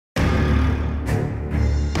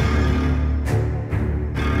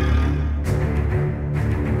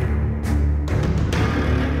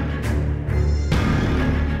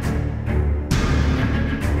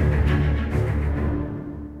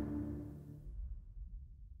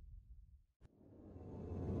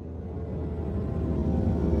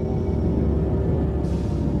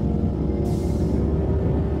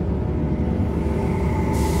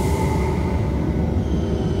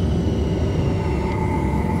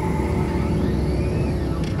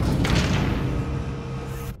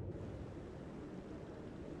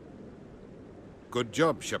Good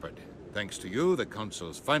job, Shepard. Thanks to you, the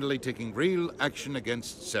Council's finally taking real action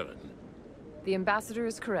against Saren. The Ambassador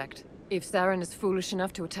is correct. If Saren is foolish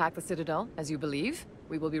enough to attack the Citadel, as you believe,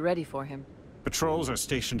 we will be ready for him. Patrols are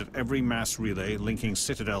stationed at every mass relay linking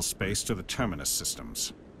Citadel space to the Terminus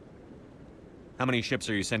systems. How many ships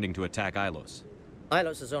are you sending to attack Ilos?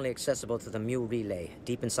 Ilos is only accessible to the Mu relay,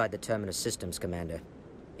 deep inside the Terminus systems, Commander.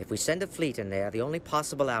 If we send a fleet in there, the only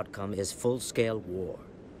possible outcome is full-scale war.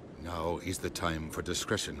 Now is the time for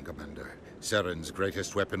discretion, Commander. Saren's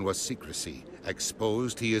greatest weapon was secrecy.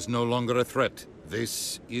 Exposed, he is no longer a threat.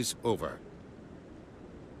 This is over.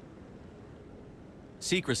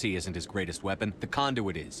 Secrecy isn't his greatest weapon. The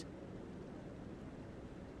conduit is.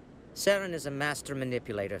 Saren is a master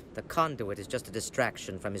manipulator. The conduit is just a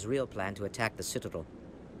distraction from his real plan to attack the Citadel.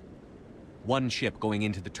 One ship going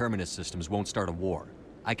into the Terminus systems won't start a war.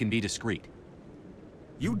 I can be discreet.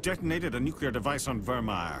 You detonated a nuclear device on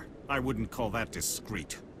Vermeer. I wouldn't call that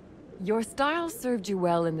discreet. Your style served you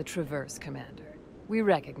well in the Traverse, Commander. We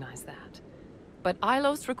recognize that. But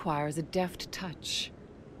Ilos requires a deft touch.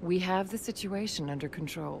 We have the situation under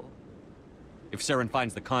control. If Saren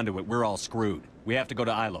finds the conduit, we're all screwed. We have to go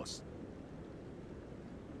to Ilos.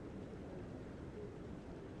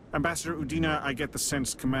 Ambassador Udina, I get the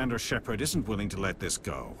sense Commander Shepard isn't willing to let this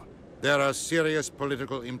go. There are serious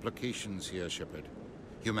political implications here, Shepard.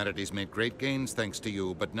 Humanity's made great gains thanks to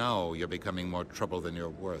you, but now you're becoming more trouble than you're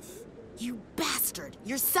worth. You bastard!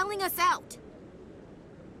 You're selling us out!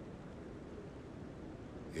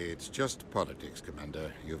 It's just politics,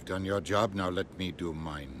 Commander. You've done your job, now let me do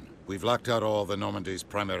mine. We've locked out all the Normandy's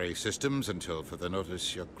primary systems until further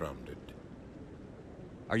notice you're grounded.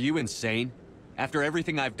 Are you insane? After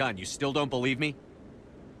everything I've done, you still don't believe me?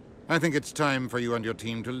 I think it's time for you and your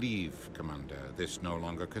team to leave, Commander. This no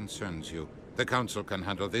longer concerns you. The Council can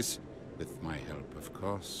handle this, with my help, of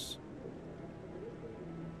course.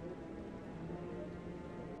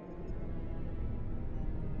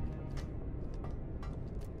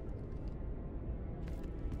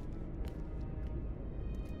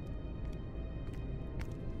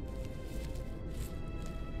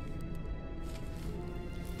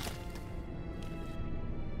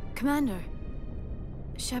 Commander.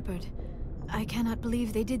 Shepard, I cannot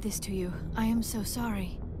believe they did this to you. I am so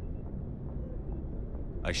sorry.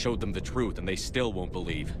 I showed them the truth and they still won't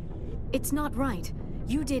believe. It's not right.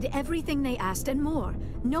 You did everything they asked and more.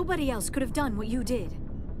 Nobody else could have done what you did.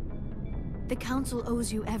 The Council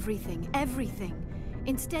owes you everything, everything.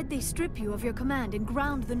 Instead, they strip you of your command and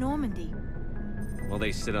ground the Normandy. While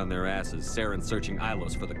they sit on their asses, Saren's searching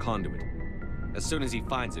Ilos for the conduit. As soon as he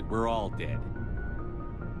finds it, we're all dead.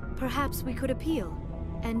 Perhaps we could appeal,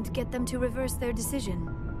 and get them to reverse their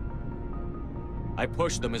decision. I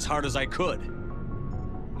pushed them as hard as I could.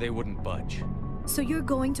 They wouldn't budge. So you're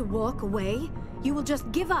going to walk away? You will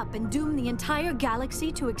just give up and doom the entire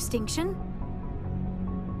galaxy to extinction?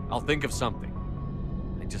 I'll think of something.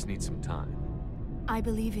 I just need some time. I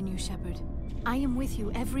believe in you, Shepard. I am with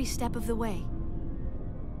you every step of the way.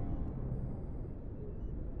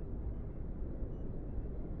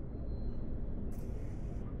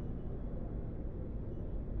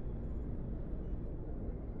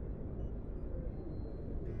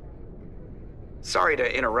 Sorry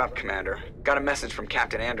to interrupt, Commander. Got a message from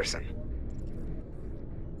Captain Anderson.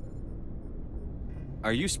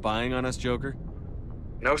 Are you spying on us, Joker?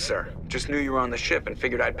 No, sir. Just knew you were on the ship and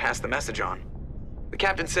figured I'd pass the message on. The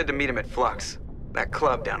captain said to meet him at Flux, that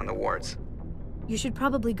club down in the wards. You should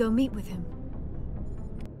probably go meet with him.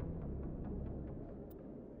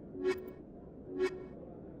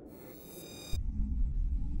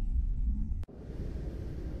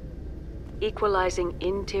 Equalizing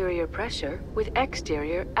interior pressure with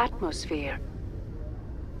exterior atmosphere.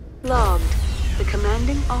 Logged. The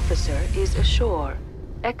commanding officer is ashore.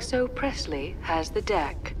 Exo Presley has the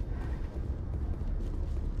deck.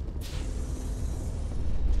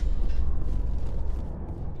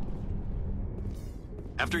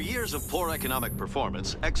 After years of poor economic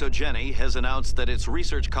performance, ExoGeni has announced that its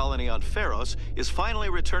research colony on Pharos is finally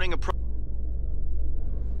returning a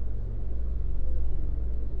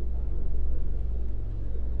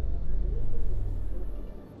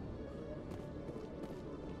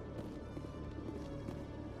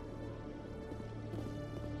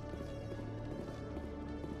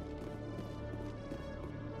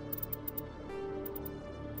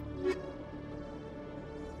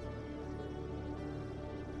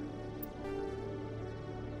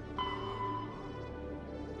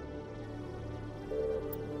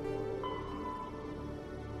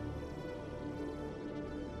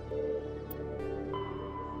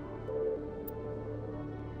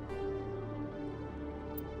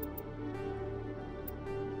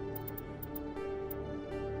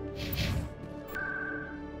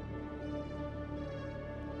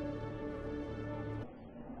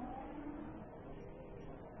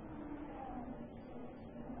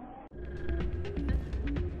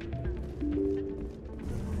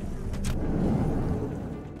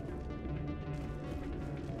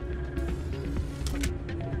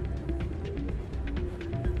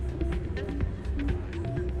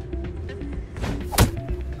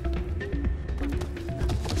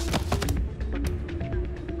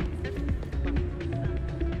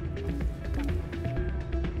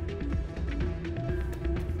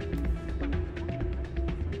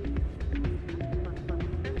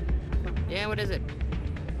Yeah, what is it?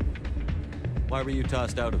 Why were you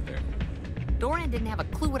tossed out of there? Dorian didn't have a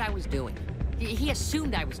clue what I was doing. He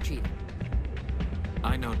assumed I was cheating.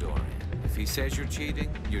 I know Dorian. If he says you're cheating,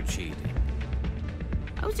 you're cheating.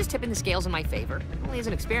 I was just tipping the scales in my favor. Only as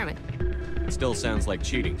an experiment. It still sounds like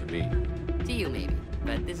cheating to me. To you, maybe.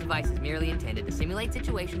 But this device is merely intended to simulate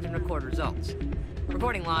situations and record results.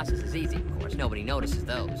 Recording losses is easy, of course. Nobody notices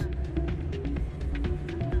those.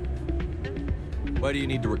 Why do you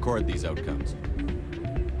need to record these outcomes?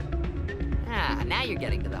 Ah, now you're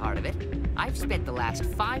getting to the heart of it. I've spent the last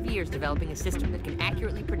 5 years developing a system that can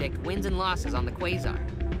accurately predict wins and losses on the Quasar.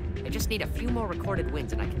 I just need a few more recorded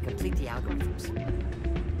wins and I can complete the algorithms.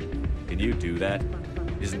 Can you do that?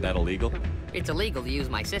 Isn't that illegal? It's illegal to use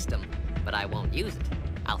my system, but I won't use it.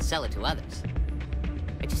 I'll sell it to others.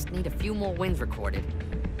 I just need a few more wins recorded.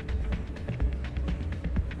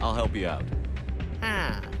 I'll help you out.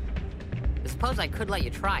 Ah. I suppose I could let you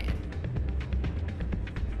try it.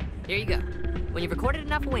 Here you go. When you've recorded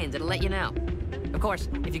enough wins, it'll let you know. Of course,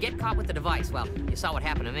 if you get caught with the device, well, you saw what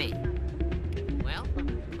happened to me. Well,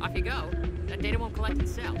 off you go. That data won't collect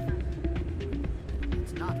itself.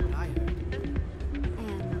 It's not what I heard.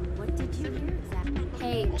 And what did you hear exactly?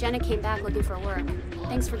 Hey, Jenna came back looking for work.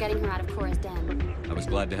 Thanks for getting her out of Cora's den. I was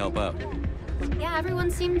glad to help out. Yeah,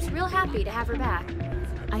 everyone seems real happy to have her back.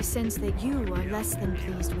 I sense that you are less than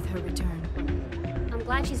pleased with her return. I'm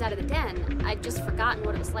glad she's out of the den. I'd just forgotten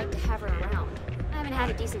what it was like to have her around. I haven't had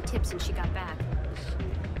a decent tip since she got back.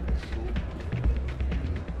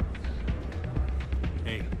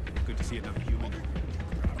 Hey, good to see another human.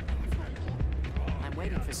 I'm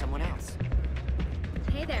waiting for someone else.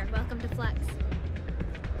 Hey there, welcome to Flex.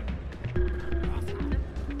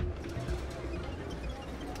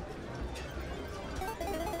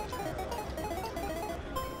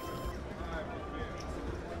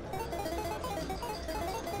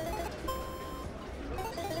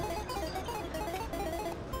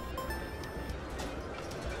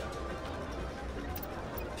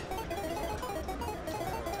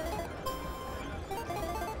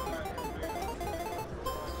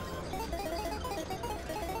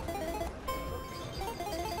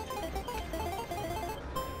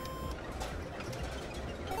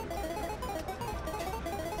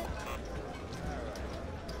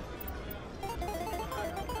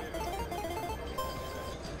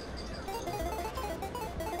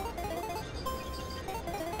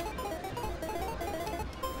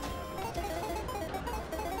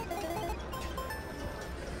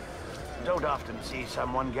 Don't often see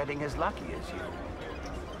someone getting as lucky as you.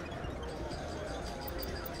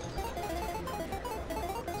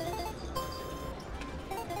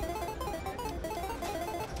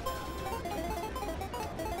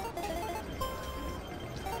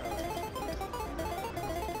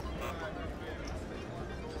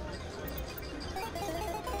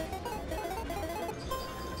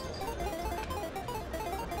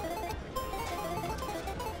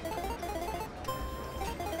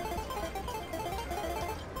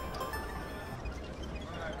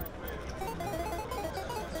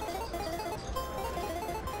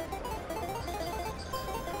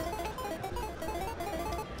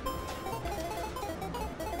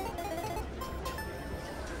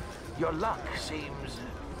 Your luck seems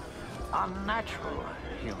unnatural,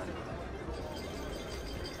 human.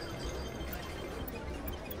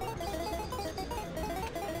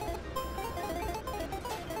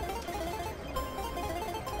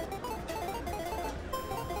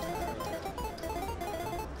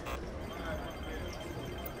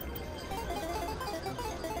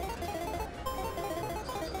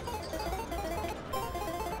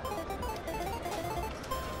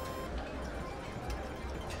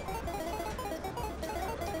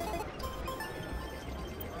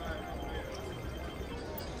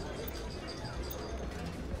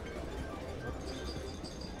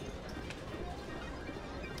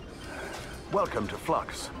 Welcome to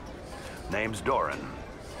Flux. Name's Doran.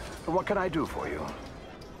 What can I do for you?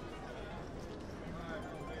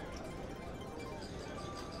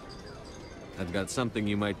 I've got something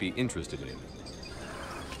you might be interested in.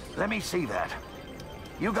 Let me see that.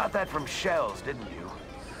 You got that from Shells, didn't you?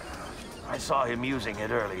 I saw him using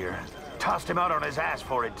it earlier. Tossed him out on his ass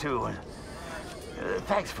for it, too.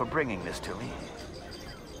 Thanks for bringing this to me.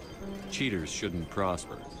 Cheaters shouldn't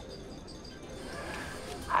prosper.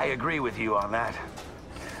 I agree with you on that.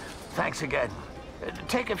 Thanks again.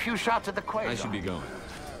 Take a few shots at the Quasar. I should be going.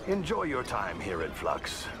 Enjoy your time here at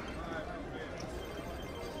Flux.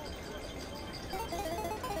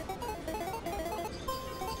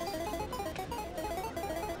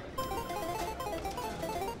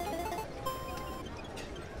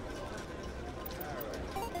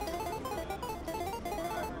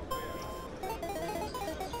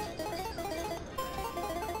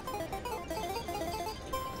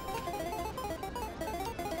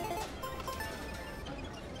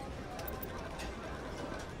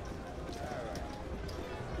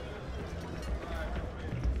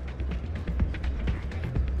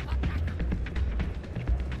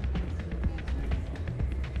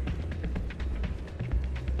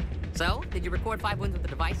 So, did you record 5 wins with the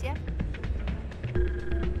device yet?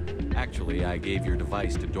 Actually, I gave your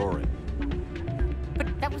device to Doran.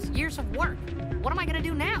 But that was years of work. What am I gonna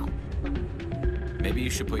do now? Maybe you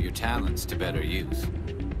should put your talents to better use.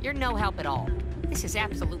 You're no help at all. This is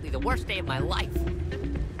absolutely the worst day of my life.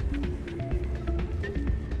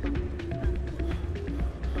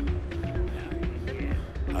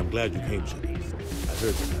 I'm glad you came, Shepard. I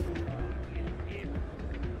heard you happened.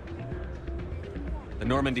 The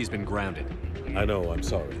Normandy's been grounded. I know, I'm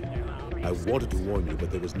sorry. I wanted to warn you, but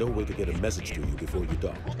there was no way to get a message to you before you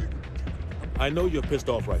docked. I know you're pissed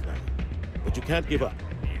off right now, but you can't give up.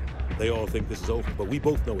 They all think this is over, but we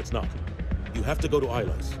both know it's not. You have to go to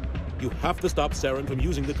Ilos. You have to stop Saren from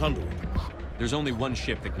using the conduit. There's only one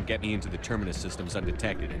ship that can get me into the Terminus systems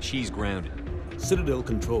undetected, and she's grounded. Citadel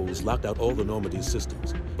controls locked out all the Normandy's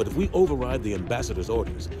systems, but if we override the Ambassador's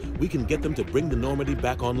orders, we can get them to bring the Normandy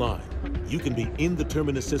back online. You can be in the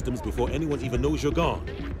Terminus systems before anyone even knows you're gone.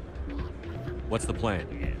 What's the plan?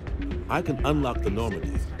 I can unlock the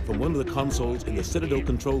Normandy from one of the consoles in the Citadel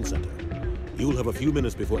Control Center. You'll have a few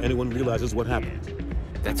minutes before anyone realizes what happened.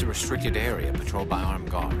 That's a restricted area patrolled by armed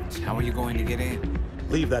guards. How are you going to get in?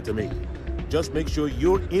 Leave that to me. Just make sure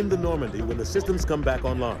you're in the Normandy when the systems come back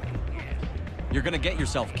online. You're gonna get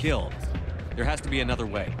yourself killed. There has to be another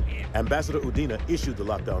way. Ambassador Udina issued the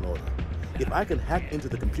lockdown order. If I can hack into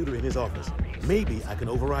the computer in his office, maybe I can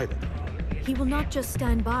override it. He will not just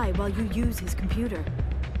stand by while you use his computer.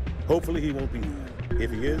 Hopefully he won't be there.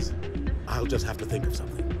 If he is, I'll just have to think of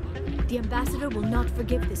something. The Ambassador will not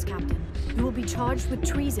forgive this, Captain. You will be charged with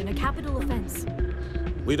treason, a capital offense.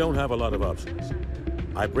 We don't have a lot of options.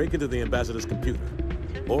 I break into the Ambassador's computer,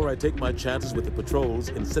 or I take my chances with the patrols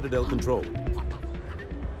in Citadel Control.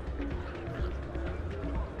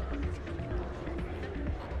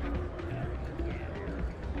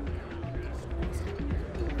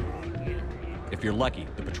 If you're lucky,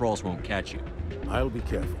 the patrols won't catch you. I'll be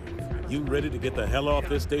careful. You ready to get the hell off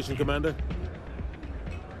this station, Commander?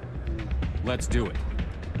 Let's do it.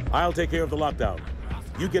 I'll take care of the lockdown.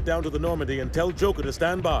 You get down to the Normandy and tell Joker to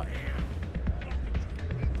stand by.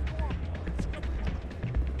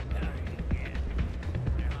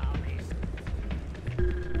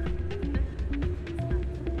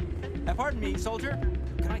 Pardon me, soldier.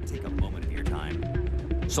 Can I take a moment of your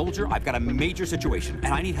time? Soldier, I've got a major situation,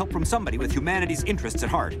 and I need help from somebody with humanity's interests at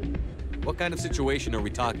heart. What kind of situation are we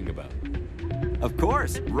talking about? Of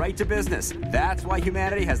course, right to business. That's why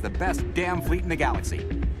humanity has the best damn fleet in the galaxy.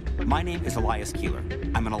 My name is Elias Keeler.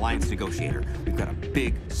 I'm an alliance negotiator. We've got a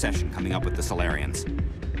big session coming up with the Solarians.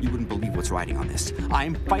 You wouldn't believe what's riding on this.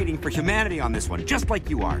 I'm fighting for humanity on this one, just like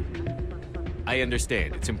you are. I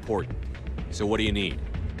understand. It's important. So what do you need?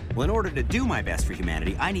 Well, in order to do my best for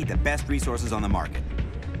humanity, I need the best resources on the market.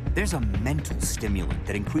 There's a mental stimulant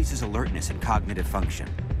that increases alertness and cognitive function.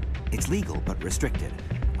 It's legal, but restricted.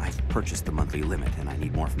 I've purchased the monthly limit, and I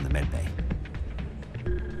need more from the medbay.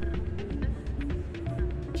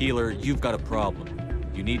 Keeler, you've got a problem.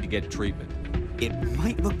 You need to get treatment. It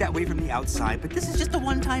might look that way from the outside, but this is just a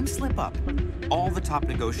one-time slip-up. All the top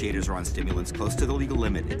negotiators are on stimulants close to the legal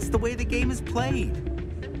limit. It's the way the game is played.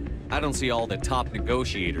 I don't see all the top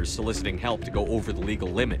negotiators soliciting help to go over the legal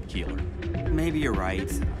limit, Keeler. Maybe you're right.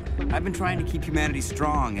 I've been trying to keep humanity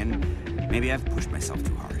strong, and maybe I've pushed myself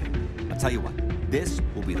too hard. I'll tell you what, this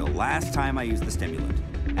will be the last time I use the stimulant.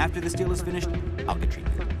 After this deal is finished, I'll get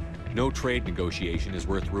treatment. No trade negotiation is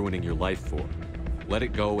worth ruining your life for. Let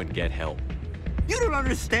it go and get help. You don't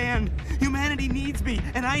understand! Humanity needs me,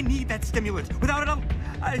 and I need that stimulant. Without it,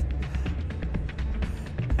 I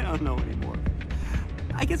don't know anymore.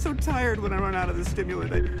 I get so tired when I run out of the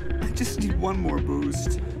stimulant. I just need one more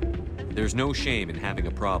boost. There's no shame in having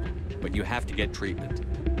a problem, but you have to get treatment.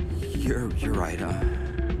 You're right.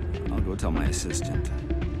 I'll go tell my assistant.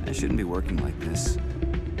 I shouldn't be working like this.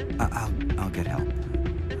 I'll get help.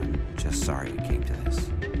 I'm just sorry it came to this.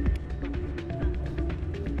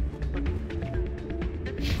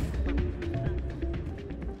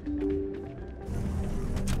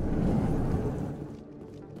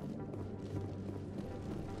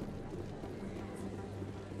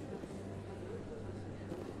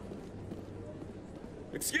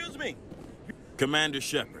 Excuse me. Commander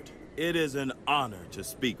Shepard, it is an honor to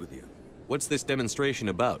speak with you. What's this demonstration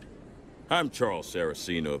about? I'm Charles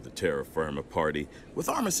Saraceno of the Terra Firma Party. With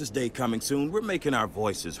Armistice Day coming soon, we're making our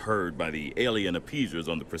voices heard by the alien appeasers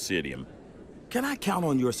on the Presidium. Can I count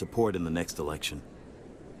on your support in the next election?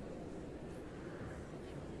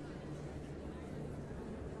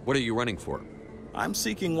 What are you running for? I'm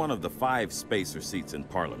seeking one of the 5 spacer seats in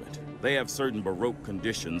Parliament. They have certain Baroque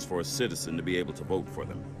conditions for a citizen to be able to vote for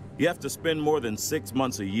them. You have to spend more than 6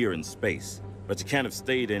 months a year in space, but you can't have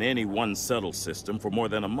stayed in any one settled system for more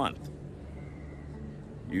than a month.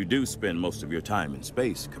 You do spend most of your time in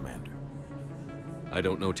space, Commander. I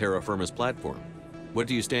don't know Terra Firma's platform. What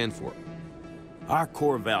do you stand for? Our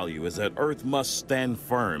core value is that Earth must stand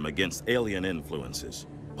firm against alien influences,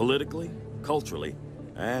 politically, culturally,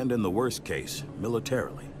 and in the worst case,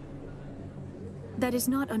 militarily. That is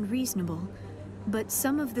not unreasonable, but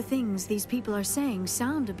some of the things these people are saying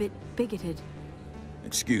sound a bit bigoted.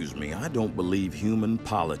 Excuse me, I don't believe human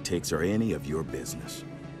politics are any of your business.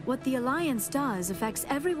 What the Alliance does affects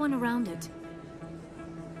everyone around it.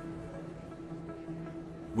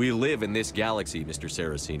 We live in this galaxy, Mr.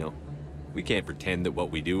 Saraceno. We can't pretend that what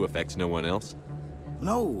we do affects no one else.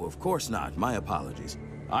 No, of course not. My apologies.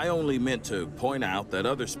 I only meant to point out that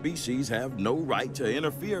other species have no right to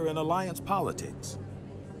interfere in Alliance politics.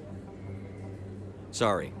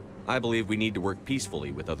 Sorry. I believe we need to work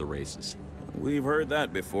peacefully with other races. We've heard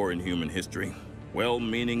that before in human history.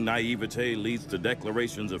 Well-meaning naivete leads to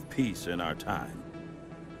declarations of peace in our time.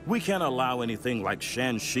 We can't allow anything like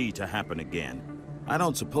Shanxi to happen again. I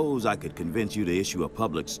don't suppose I could convince you to issue a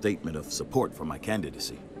public statement of support for my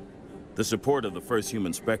candidacy. The support of the first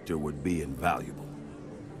human Spectre would be invaluable.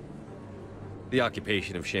 The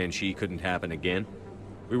occupation of Shanxi couldn't happen again.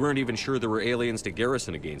 We weren't even sure there were aliens to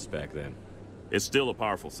garrison against back then. It's still a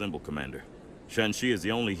powerful symbol, Commander. Shanxi is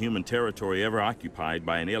the only human territory ever occupied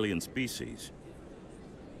by an alien species.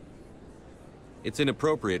 It's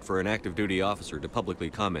inappropriate for an active duty officer to publicly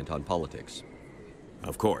comment on politics.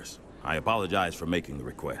 Of course. I apologize for making the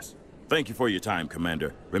request. Thank you for your time,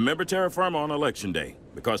 Commander. Remember Terra Firma on Election Day,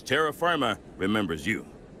 because Terra Firma remembers you.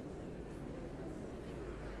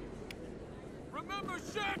 Remember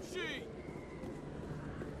Shanxi!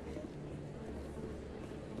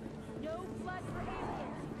 No blood for aliens!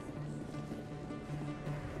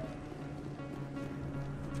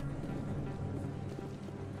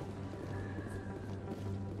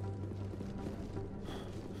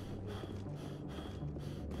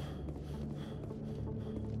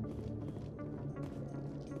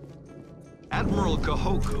 Admiral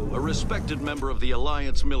Kahoku, a respected member of the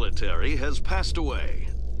Alliance military, has passed away.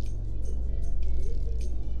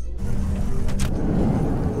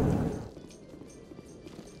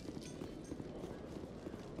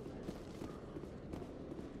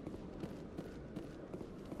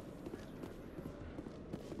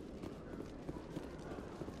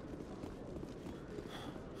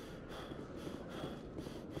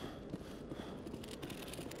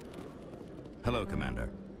 Hello, Commander.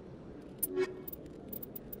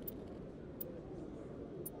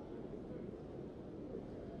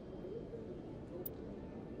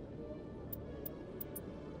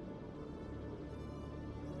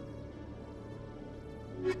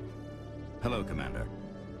 Hello, Commander.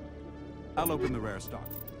 I'll open the rare stock.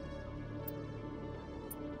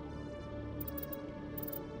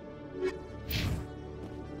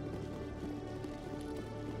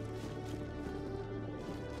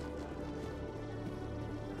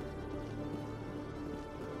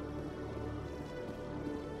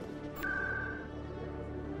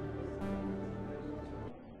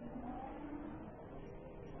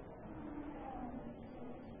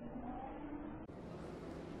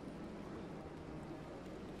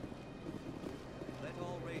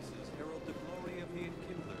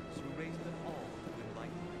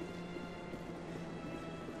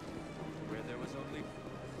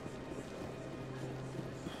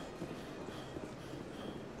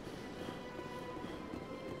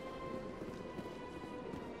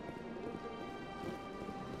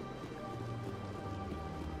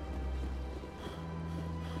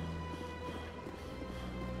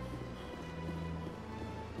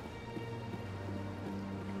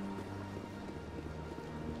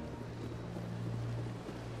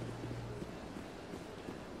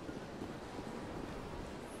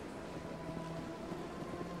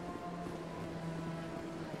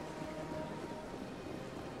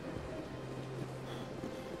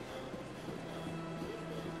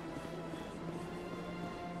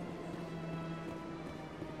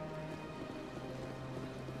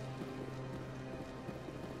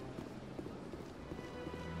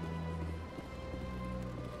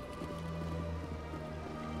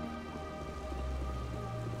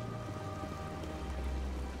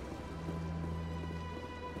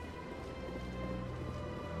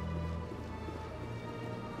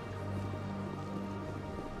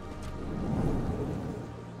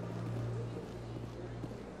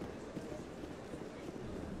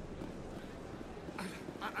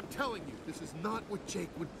 I'm telling you, this is not what Jake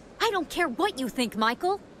would... I don't care what you think,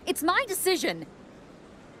 Michael. It's my decision.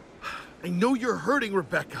 I know you're hurting,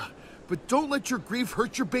 Rebecca, but don't let your grief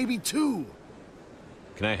hurt your baby too.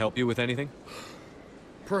 Can I help you with anything?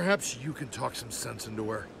 Perhaps you can talk some sense into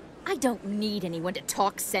her. I don't need anyone to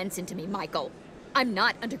talk sense into me, Michael. I'm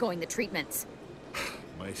not undergoing the treatments.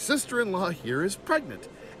 My sister-in-law here is pregnant,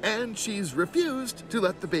 and she's refused to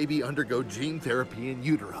let the baby undergo gene therapy in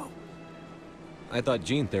utero. I thought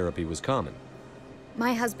gene therapy was common.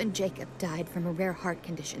 My husband Jacob died from a rare heart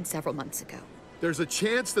condition several months ago. There's a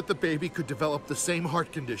chance that the baby could develop the same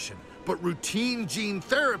heart condition, but routine gene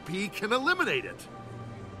therapy can eliminate it.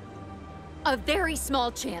 A very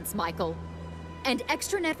small chance, Michael. And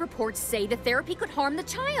extranet reports say the therapy could harm the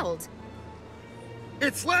child.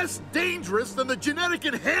 It's less dangerous than the genetic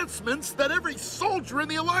enhancements that every soldier in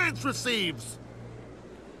the Alliance receives.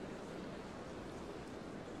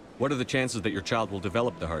 What are the chances that your child will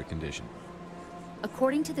develop the heart condition?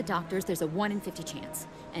 According to the doctors, there's a 1 in 50 chance.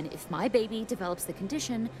 And if my baby develops the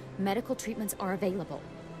condition, medical treatments are available.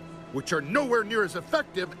 Which are nowhere near as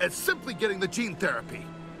effective as simply getting the gene therapy.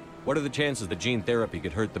 What are the chances that gene therapy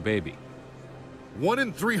could hurt the baby? 1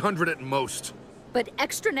 in 300 at most. But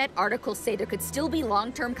extranet articles say there could still be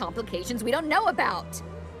long-term complications we don't know about.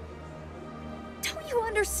 Don't you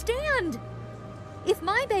understand? If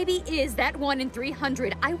my baby is that 1 in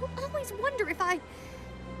 300, I will always wonder if I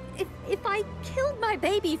killed my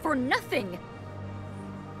baby for nothing.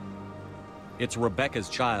 It's Rebecca's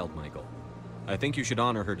child, Michael. I think you should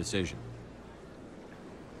honor her decision.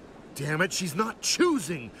 Damn it, she's not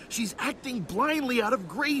choosing. She's acting blindly out of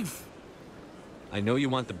grief. I know you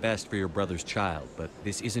want the best for your brother's child, but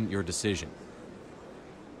this isn't your decision.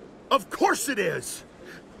 Of course it is!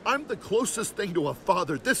 I'm the closest thing to a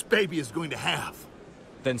father this baby is going to have.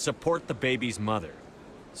 Then support the baby's mother.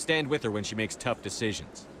 Stand with her when she makes tough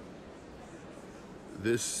decisions.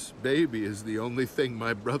 This baby is the only thing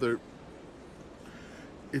my brother...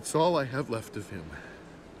 It's all I have left of him.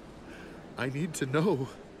 I need to know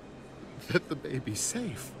that the baby's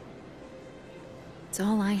safe. It's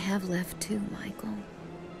all I have left too, Michael.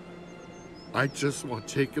 I just want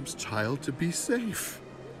Jacob's child to be safe.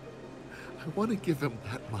 I want to give him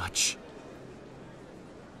that much.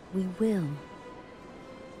 We will.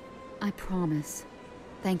 I promise.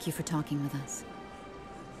 Thank you for talking with us.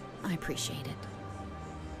 I appreciate it.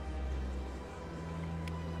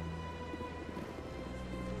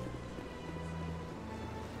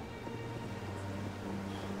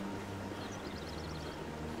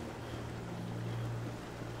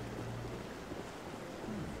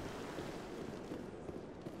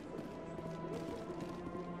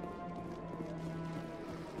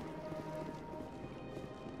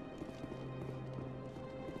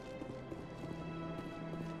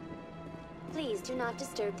 Please do not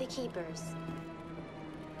disturb the keepers.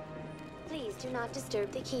 Please do not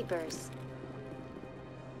disturb the keepers.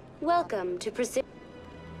 Welcome to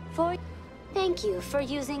Thank you for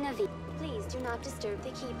using a Please do not disturb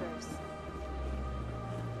the keepers.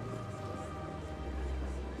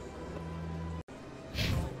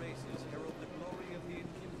 All races herald the glory of the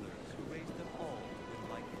enkindlers who raised them all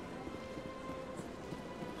with light.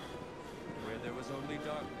 Where there was only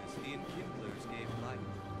darkness, the enkindlers gave light.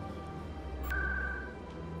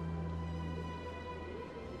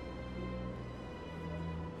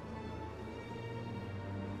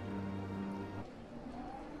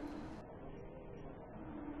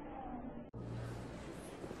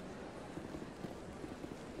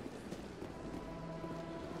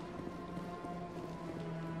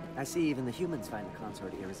 I see even the humans find the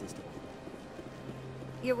consort irresistible.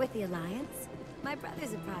 You're with the Alliance? My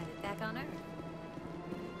brother's a private back on Earth.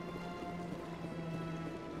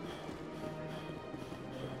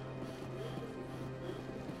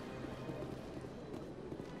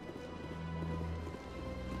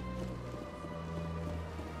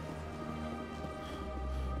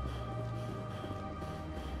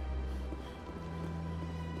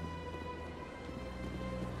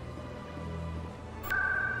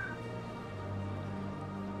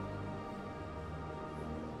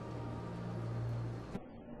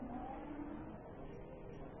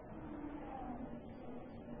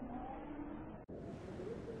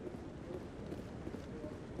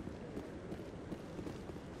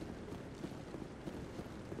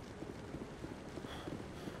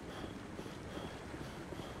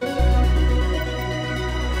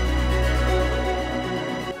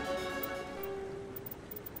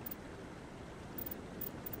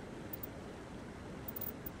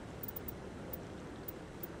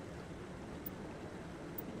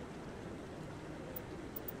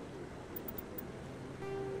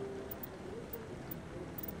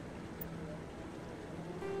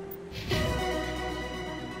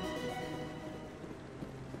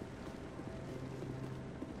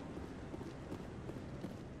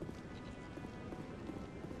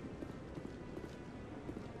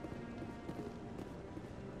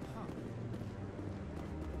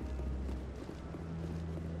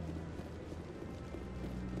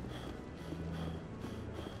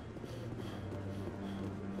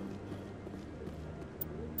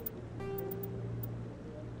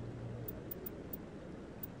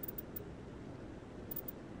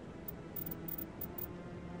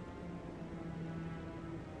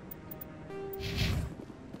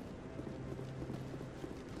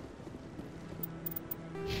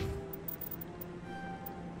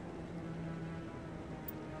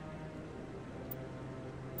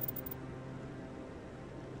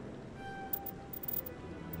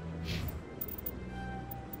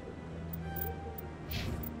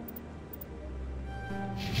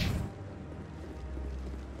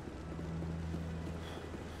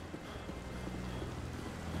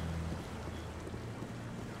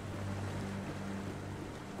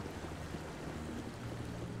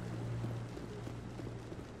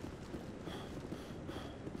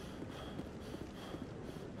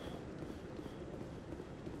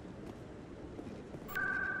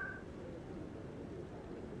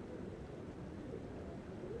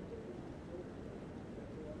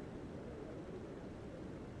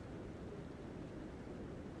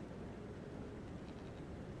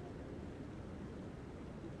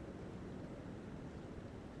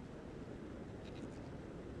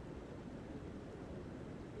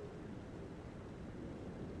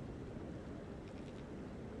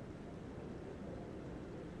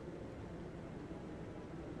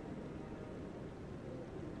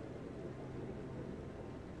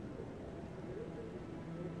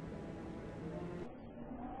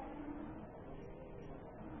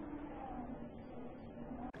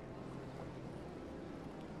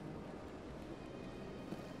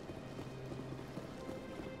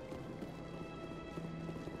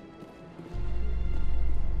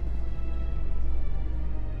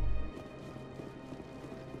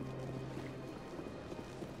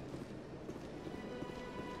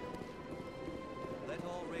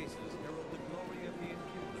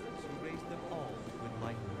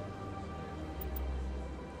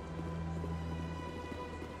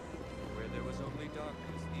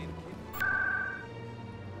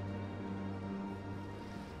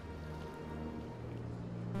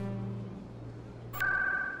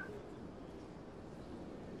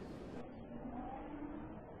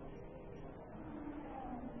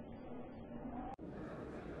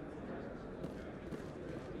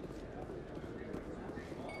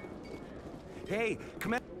 Hey,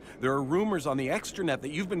 there are rumors on the extranet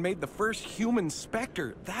that you've been made the first human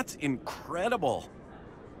Spectre. That's incredible.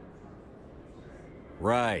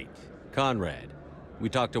 Right. Conrad. We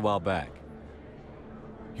talked a while back.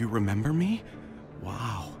 You remember me?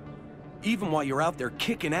 Wow. Even while you're out there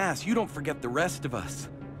kicking ass, you don't forget the rest of us.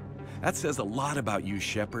 That says a lot about you,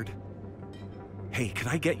 Shepard. Hey, could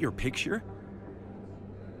I get your picture?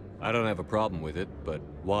 I don't have a problem with it, but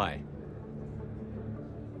why?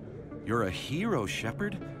 You're a hero,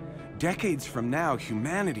 Shepard. Decades from now,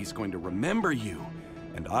 humanity's going to remember you,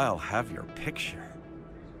 and I'll have your picture.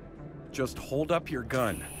 Just hold up your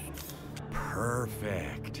gun.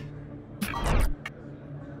 Perfect.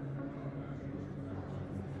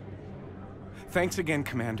 Thanks again,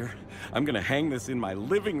 Commander. I'm gonna hang this in my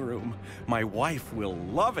living room. My wife will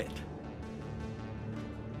love it.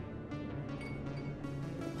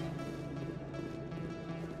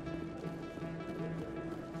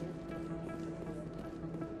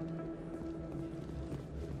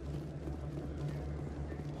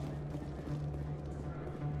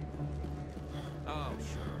 Oh,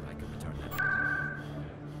 sure, I can return that.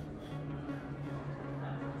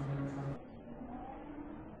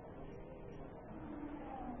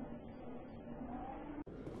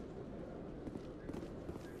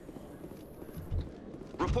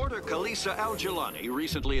 Reporter Kalisa Al-Jilani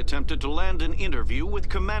recently attempted to land an interview with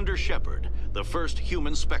Commander Shepard, the first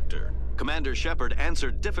human Spectre. Commander Shepard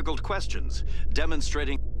answered difficult questions,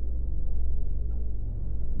 demonstrating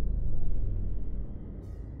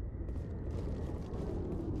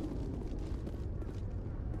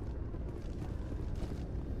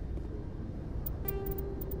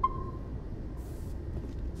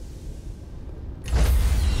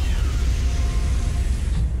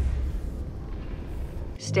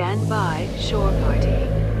Stand by, shore party.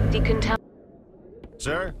 Decontam...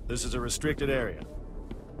 Sir, this is a restricted area.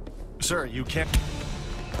 Sir, you can't...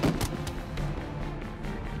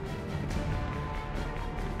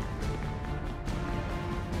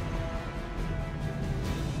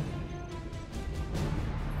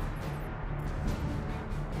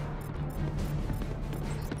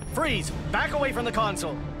 Freeze! Back away from the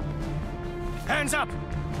console! Hands up!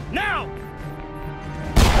 Now!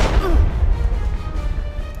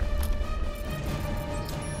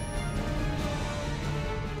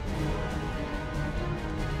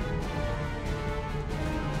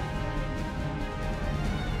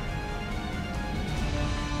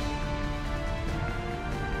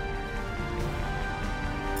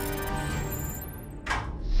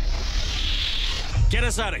 Get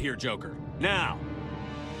us out of here, Joker. Now!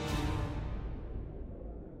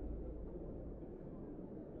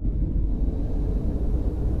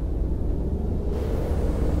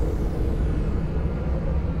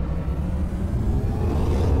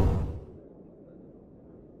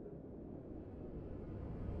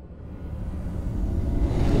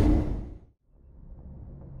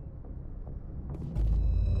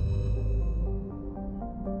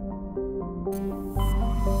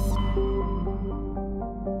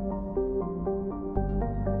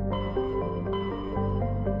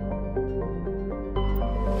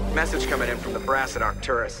 Message coming in from the brass at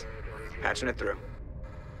Arcturus. Patching it through.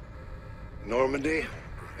 Normandy?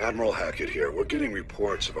 Admiral Hackett here. We're getting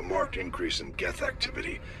reports of a marked increase in Geth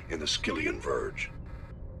activity in the Skyllian Verge.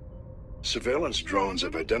 Surveillance drones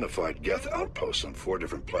have identified Geth outposts on 4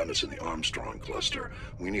 different planets in the Armstrong cluster.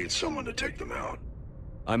 We need someone to take them out.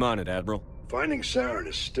 I'm on it, Admiral. Finding Saren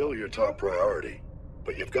is still your top priority,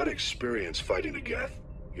 but you've got experience fighting the Geth.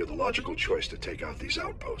 You're the logical choice to take out these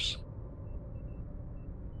outposts.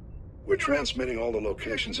 We're transmitting all the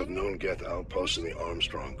locations of known Geth outposts in the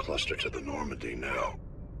Armstrong cluster to the Normandy now.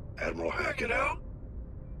 Admiral Hackett out.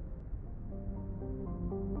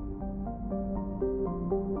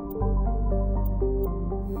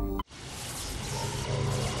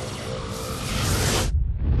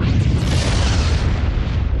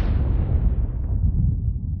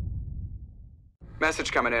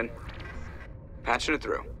 Message coming in. Patching it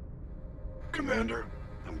through. Commander,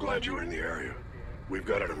 I'm glad you were in the area. We've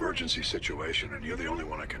got an emergency situation, and you're the only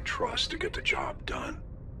one I can trust to get the job done.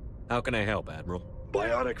 How can I help, Admiral?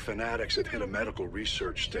 Biotic fanatics have hit a medical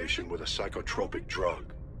research station with a psychotropic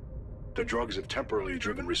drug. The drugs have temporarily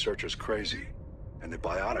driven researchers crazy, and the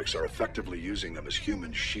biotics are effectively using them as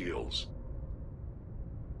human shields.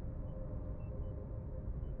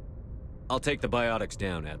 I'll take the biotics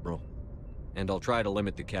down, Admiral. And I'll try to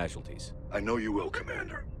limit the casualties. I know you will,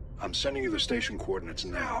 Commander. I'm sending you the station coordinates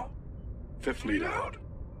now. 5th Fleet out.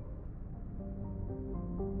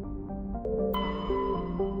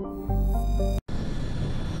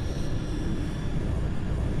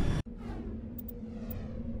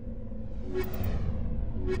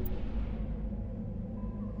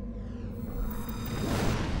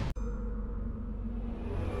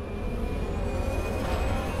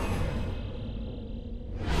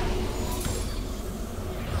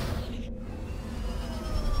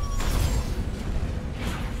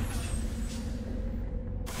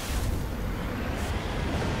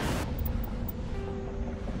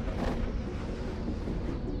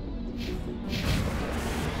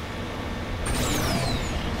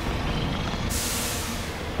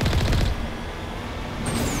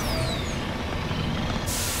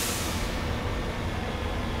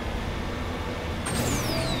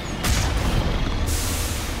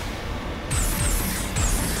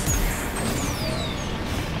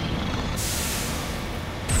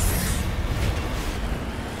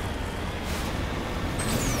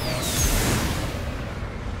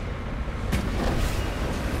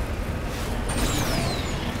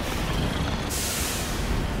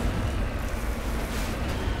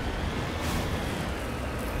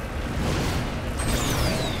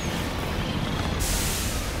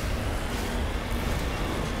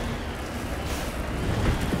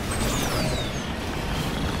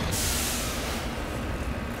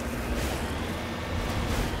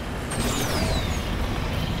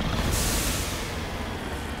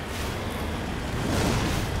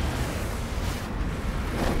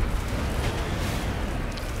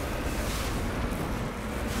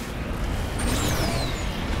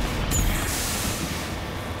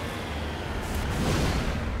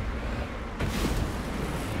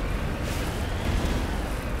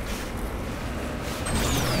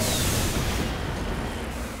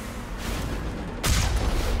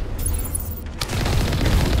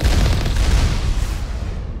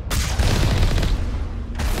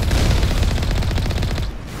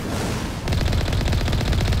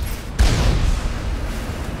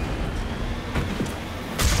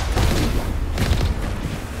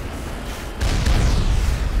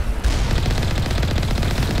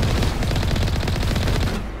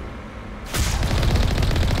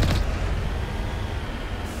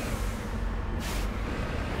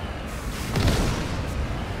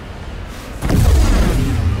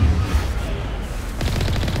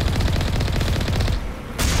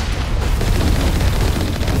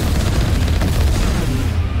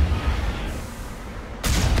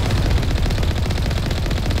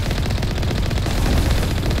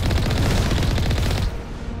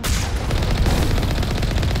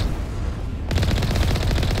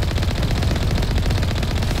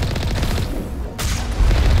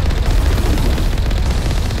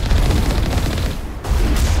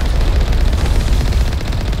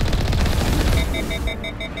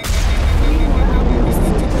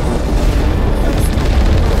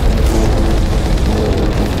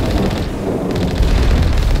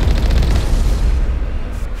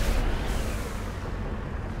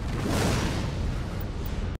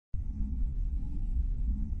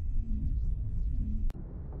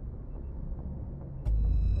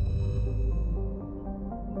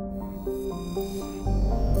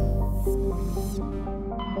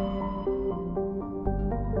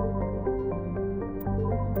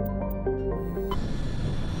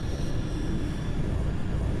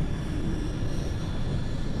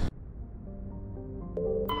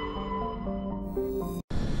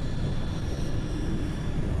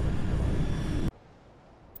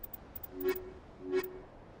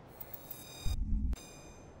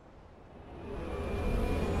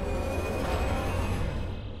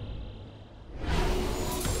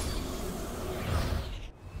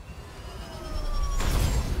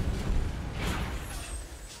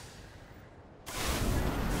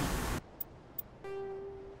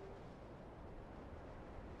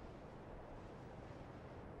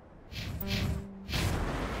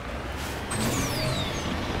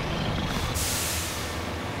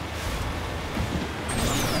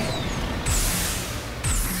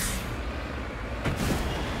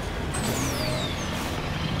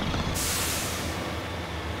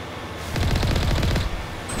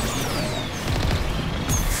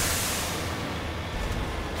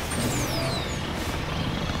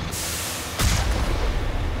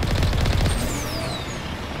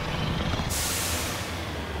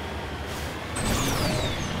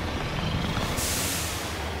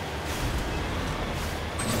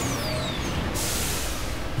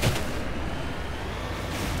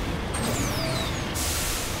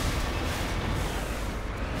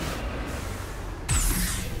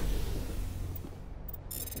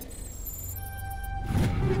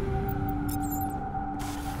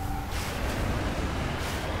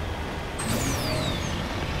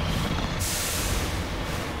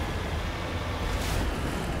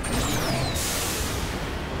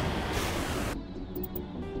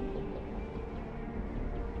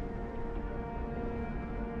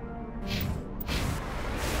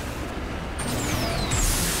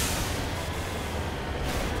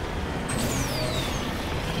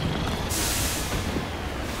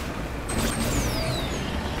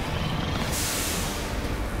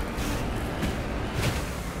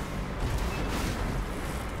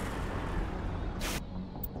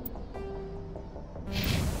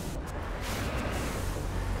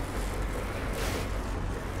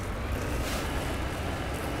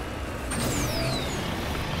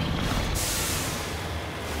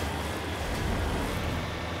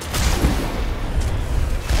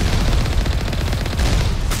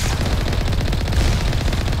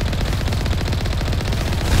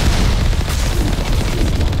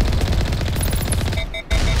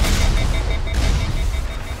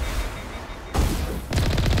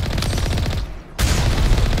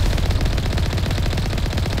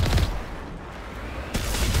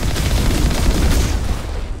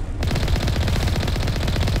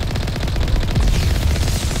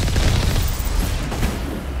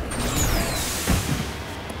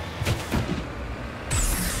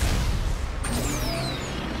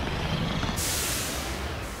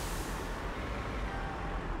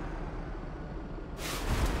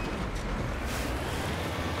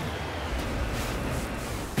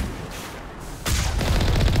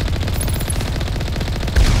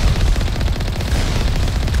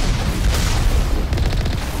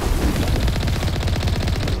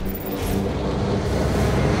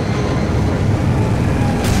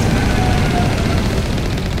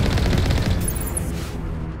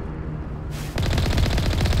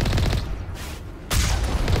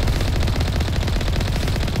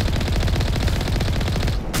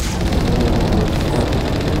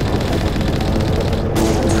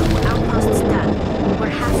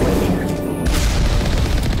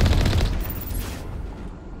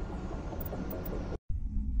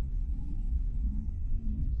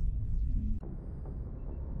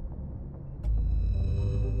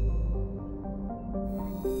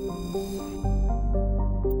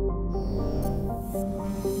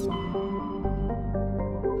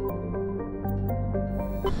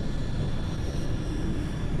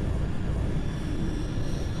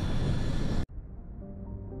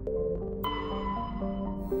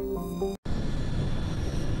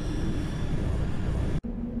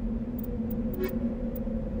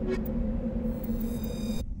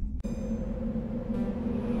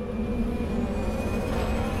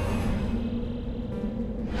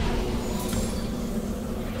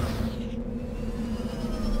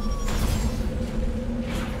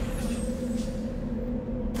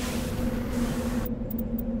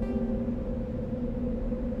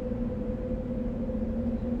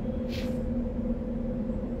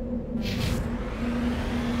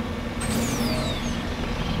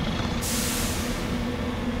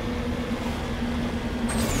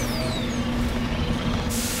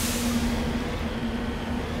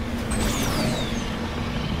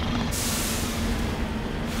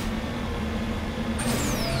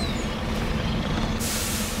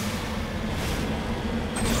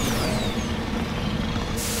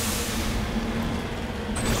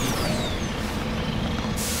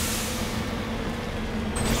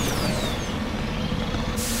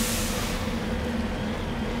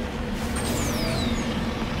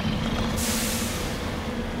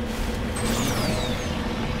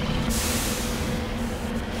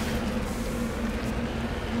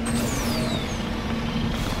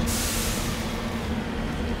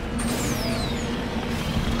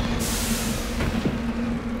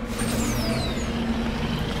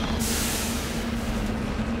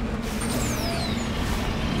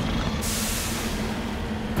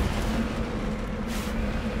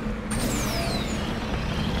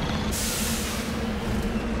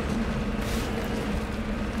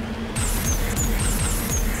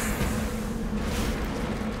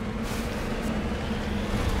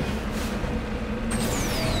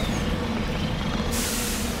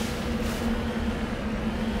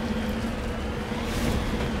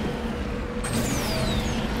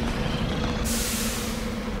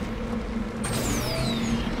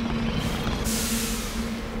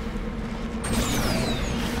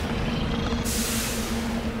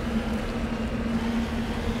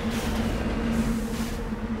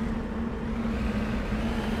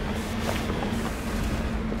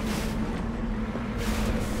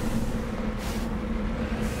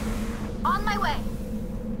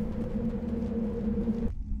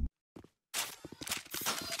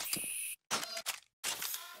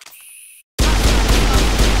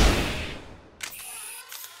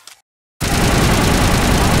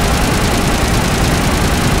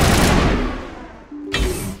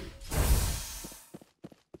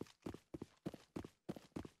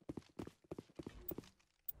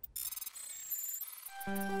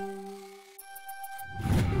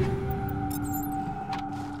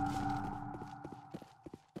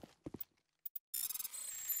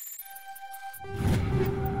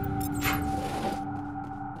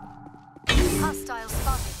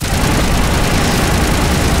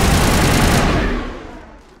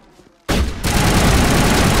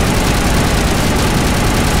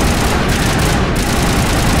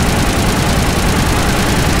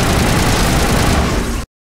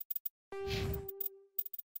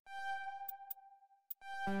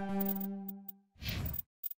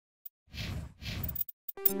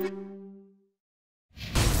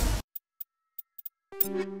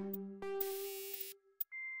 I've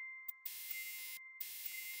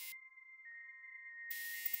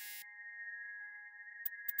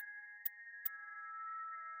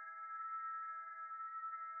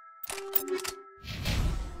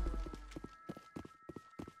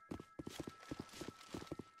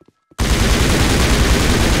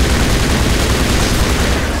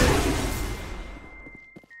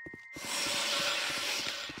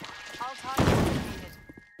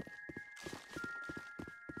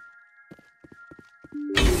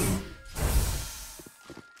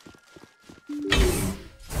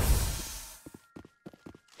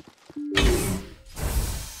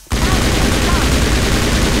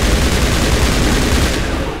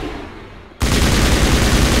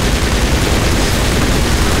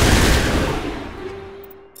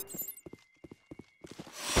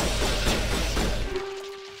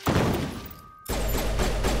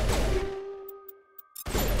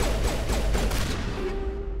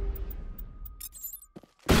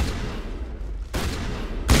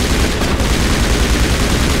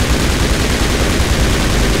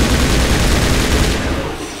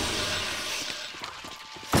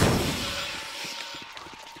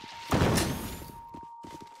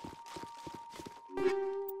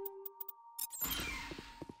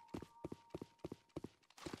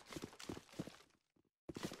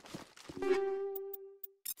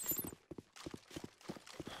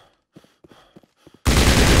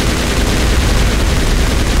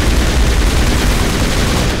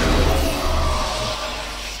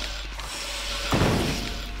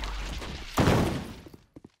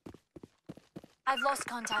lost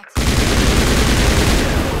contact.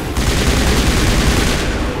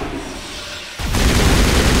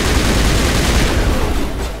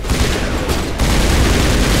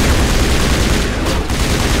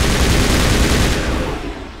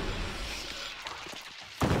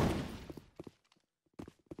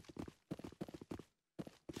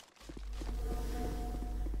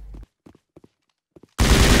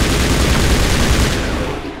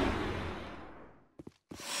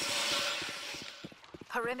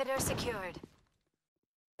 Perimeter secured.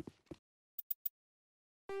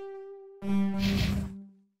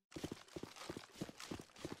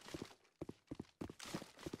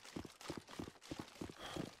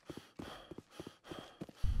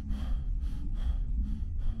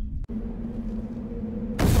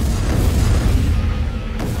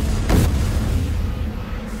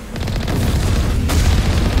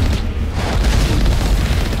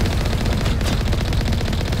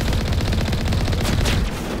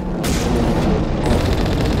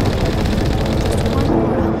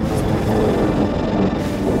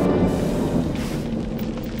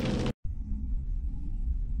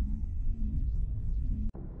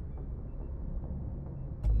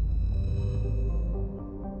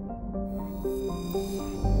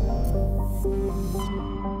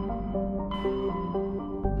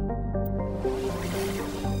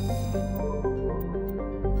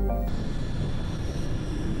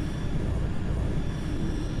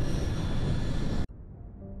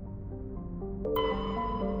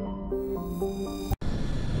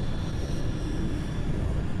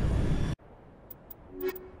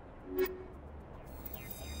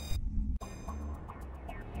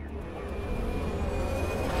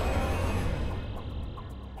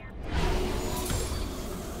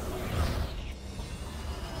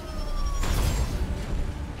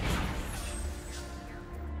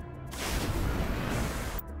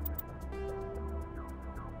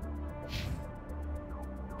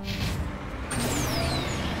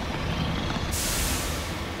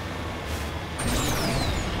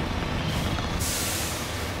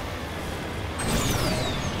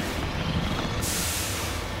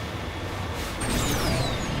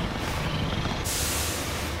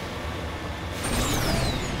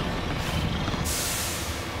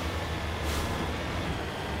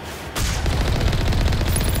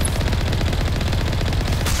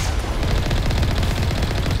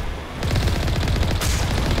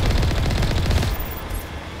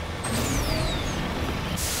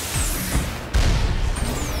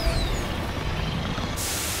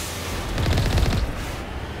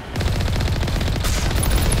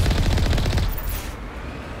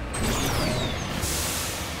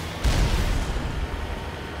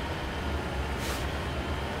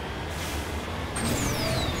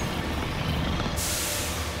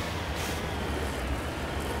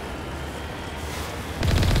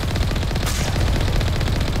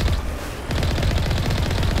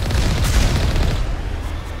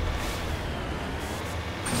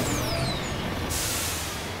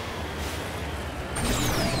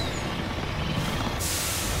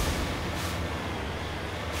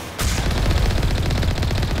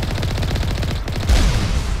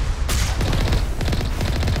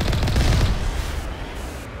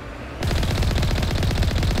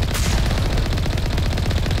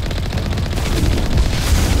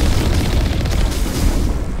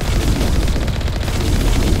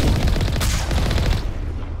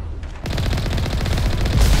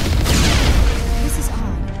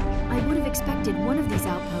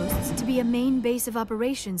 base of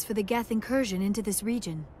operations for the Geth incursion into this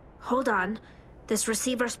region. Hold on. This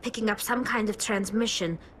receiver's picking up some kind of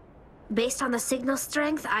transmission. Based on the signal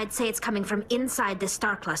strength, I'd say it's coming from inside this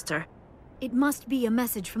star cluster. It must be a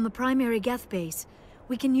message from the primary Geth base.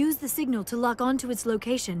 We can use the signal to lock onto its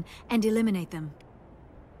location and eliminate them.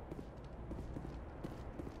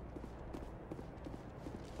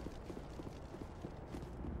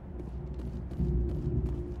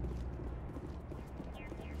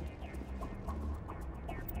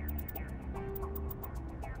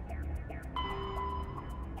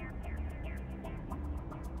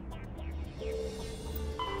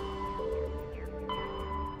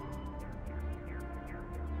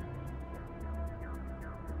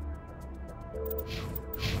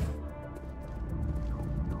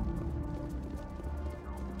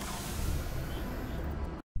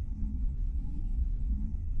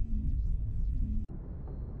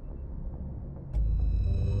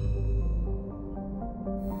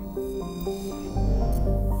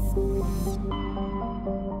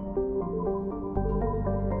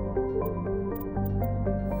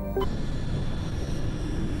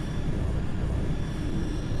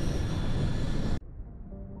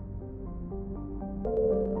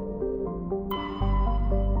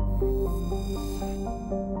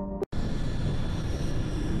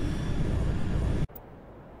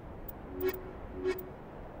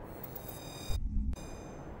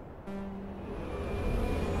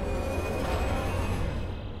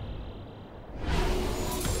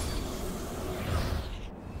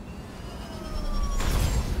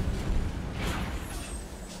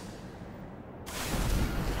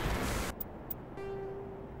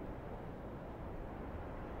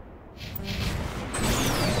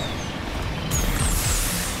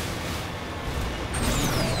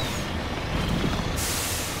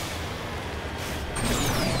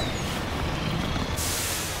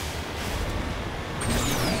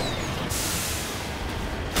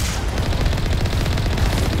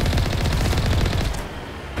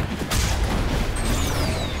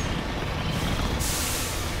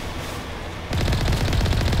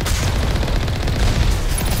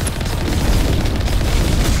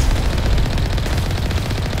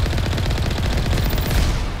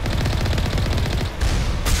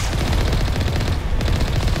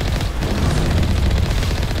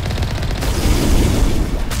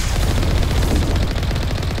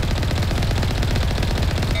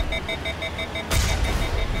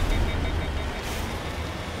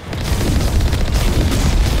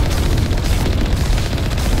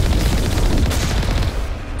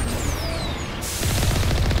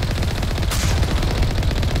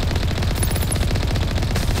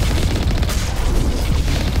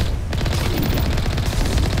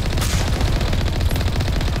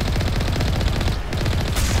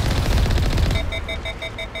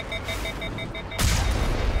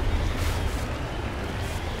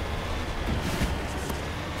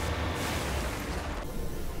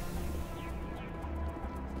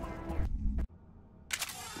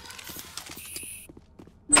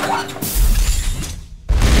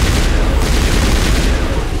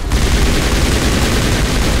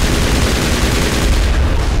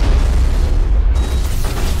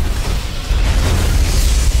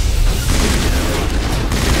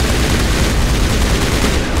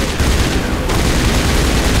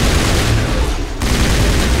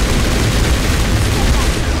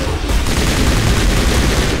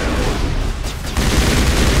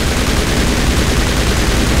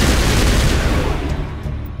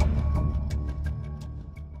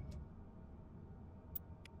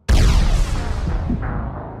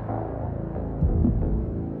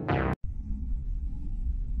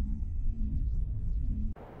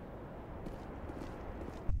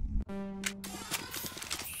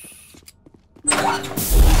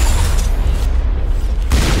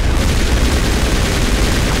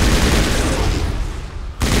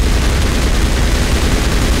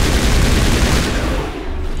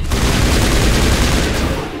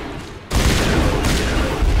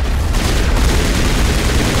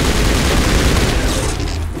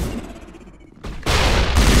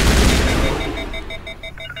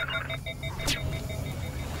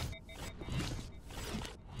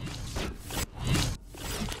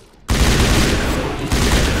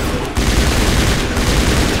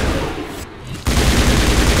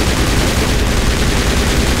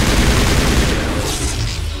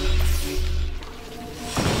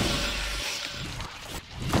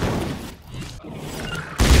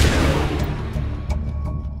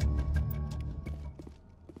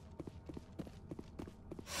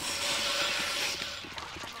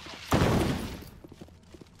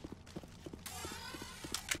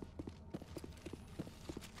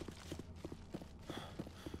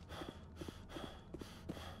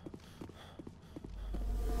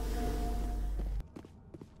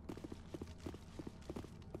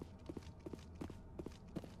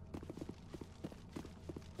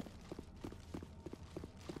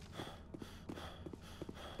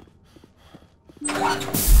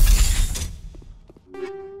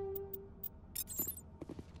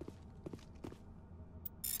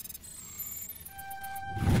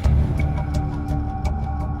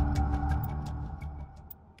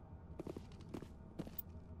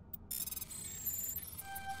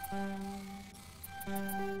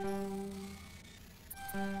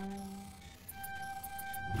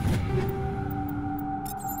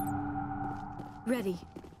 Ready.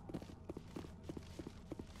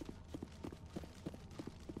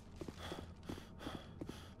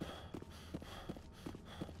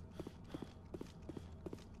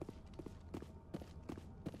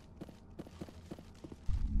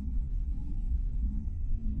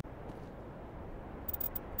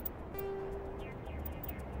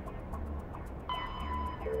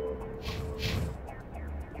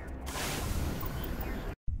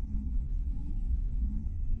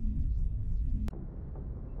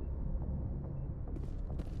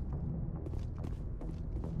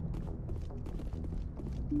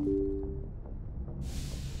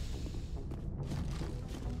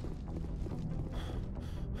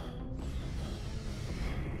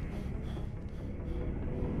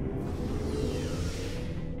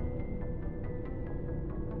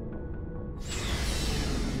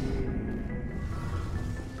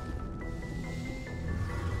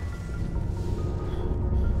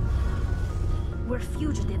 We're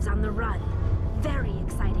fugitives on the run. Very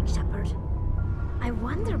exciting, Shepard. I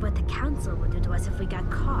wonder what the Council would do to us if we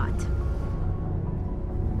got caught.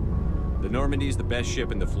 The Normandy's the best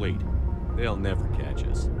ship in the fleet. They'll never catch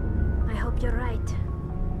us. I hope you're right.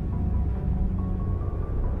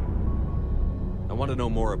 I want to know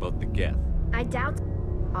more about the Geth. I doubt.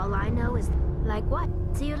 All I know is... Like what?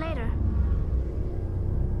 See you later.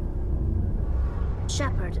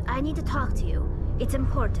 Shepard, I need to talk to you. It's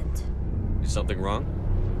important. Is something wrong?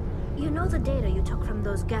 You know the data you took from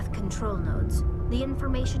those Geth control nodes? The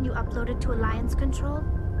information you uploaded to Alliance Control?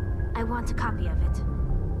 I want a copy of it.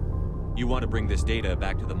 You want to bring this data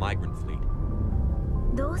back to the migrant fleet?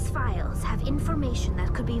 Those files have information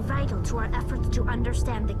that could be vital to our efforts to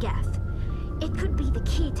understand the Geth. It could be the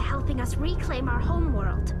key to helping us reclaim our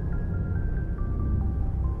homeworld.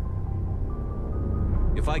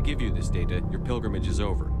 If I give you this data, your pilgrimage is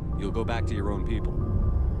over. You'll go back to your own people.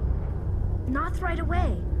 Not right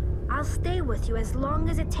away. I'll stay with you as long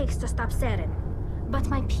as it takes to stop Saren. But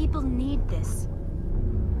my people need this.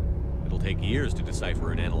 It'll take years to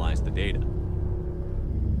decipher and analyze the data.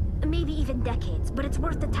 Maybe even decades, but it's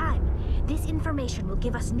worth the time. This information will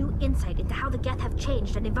give us new insight into how the Geth have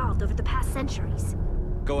changed and evolved over the past centuries.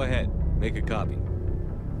 Go ahead. Make a copy.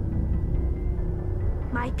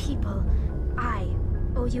 My people, I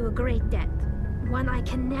owe you a great debt. One I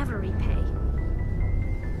can never repay.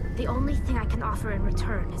 The only thing I can offer in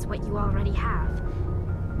return is what you already have.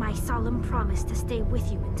 My solemn promise to stay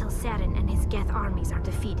with you until Saren and his Geth armies are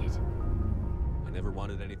defeated. I never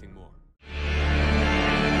wanted anything more.